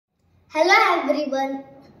Hello everyone,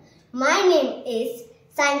 my name is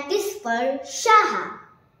Scientist Sparsh Shah.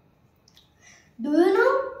 Do you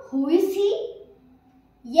know who is he?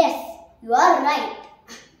 Yes, you are right.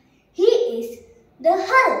 He is the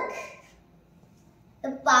Hulk,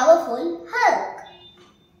 the powerful Hulk.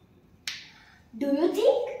 Do you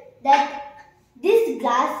think that this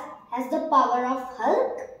glass has the power of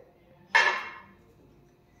Hulk?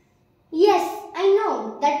 Yes, I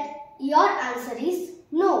know that your answer is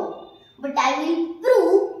no. But I will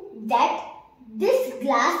prove that this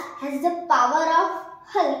glass has the power of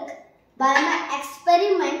Hulk by my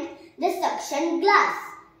experiment, the suction glass.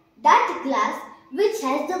 That glass which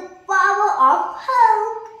has the power of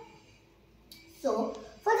Hulk. So,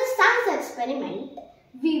 for the science experiment,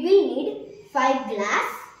 we will need 5 glass,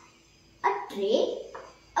 a tray,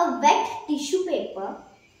 a wet tissue paper,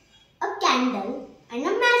 a candle and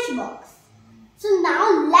a matchbox. So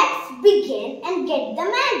now let's begin and get the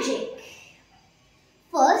magic.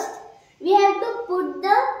 First, we have to put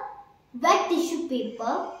the wet tissue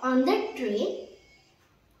paper on the tray.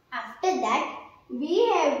 After that, we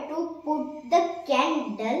have to put the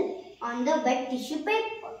candle on the wet tissue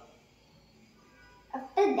paper.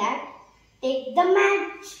 After that, take the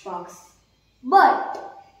matchbox.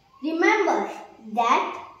 But remember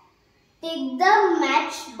that take the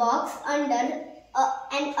matchbox under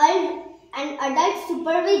an adult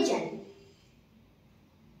supervision.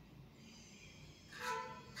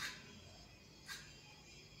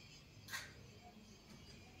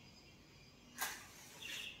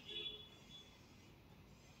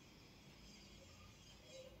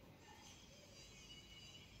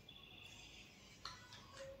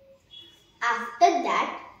 After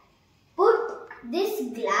that, put this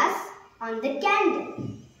glass on the candle.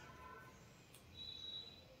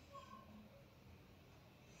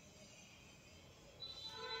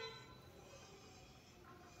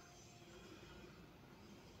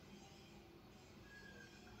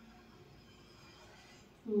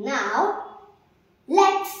 Now,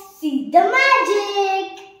 let's see the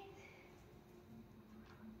magic!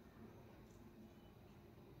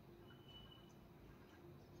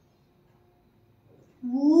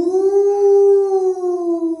 Ooh!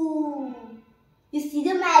 You see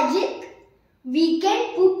the magic? We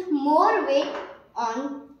can put more weight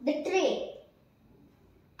on the tray.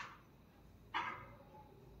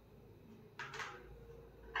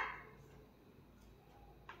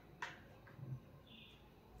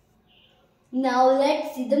 Now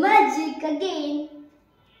let's see the magic again.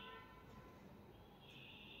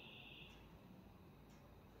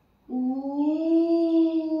 Ooh!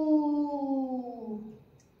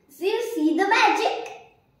 So you see the magic?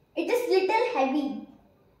 It is little heavy.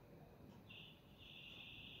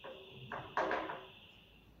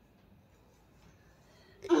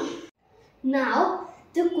 Now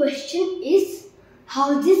the question is,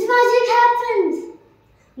 how this magic happens?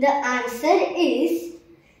 The answer is,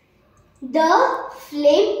 the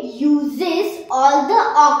flame uses all the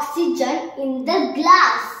oxygen in the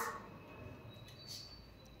glass.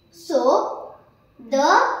 So,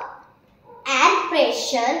 the air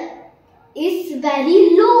pressure is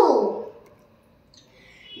very low.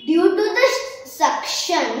 Due to the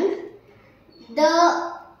suction,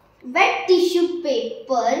 the wet tissue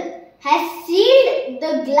paper has sealed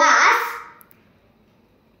the glass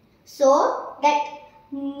so that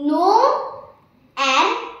no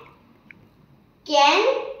air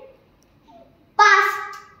can pass.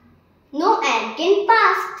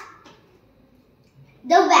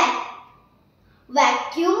 The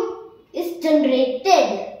vacuum is generated,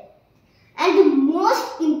 and the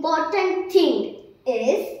most important thing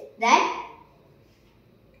is that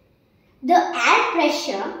the air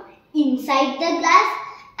pressure inside the glass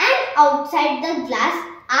and outside the glass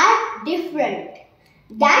are different.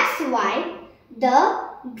 That's why the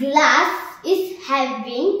glass is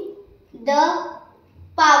having the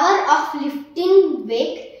power of lifting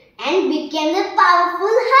weight and became a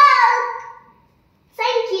powerful Hulk.